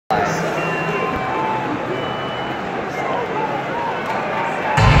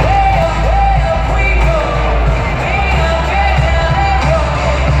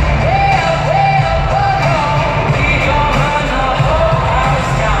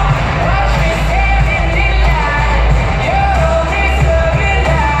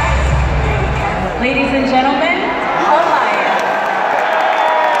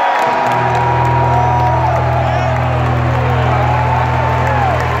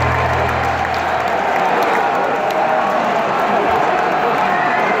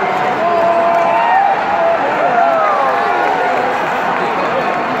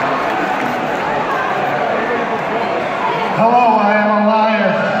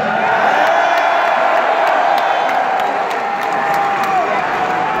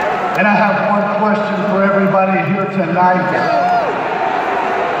And I have one question for everybody here tonight.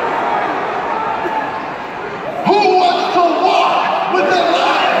 Who wants to walk with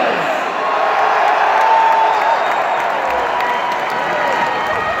Elias?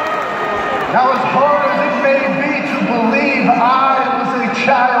 Now, as hard as it may be to believe, I was a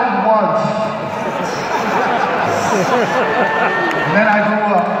child once. And then I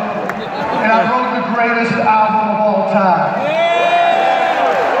grew up. And I wrote the greatest album of all time.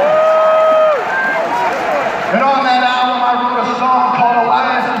 And on that album, I wrote a song called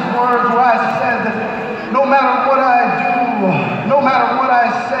Elias's Words, where I said that no matter what I do, no matter what I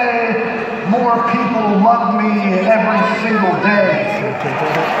say, more people love me every single day.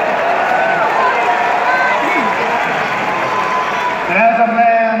 And as a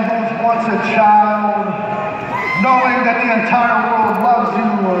man who was once a child, knowing that the entire world loves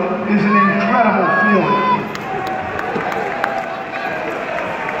you is an incredible feeling.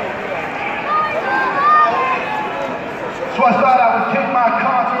 So I thought I would kick my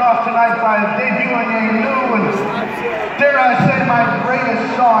concert off tonight by debuting a new and, dare I say, my greatest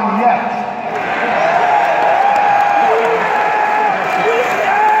song yet.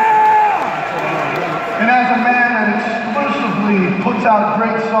 And as a man that exclusively puts out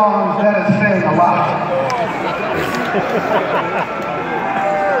great songs, that is saying a lot.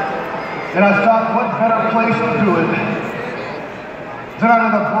 And I thought, what better place to do it than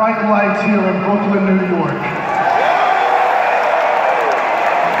under the bright lights here in Brooklyn, New York.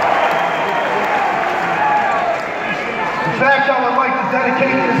 In fact, I would like to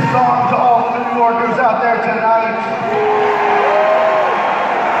dedicate this song to all the New Yorkers out there tonight.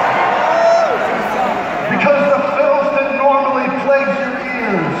 Because the filth that normally plagues your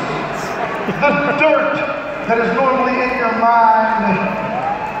ears, the dirt that is normally in your mind,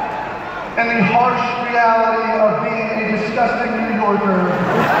 and the harsh reality of being a disgusting New Yorker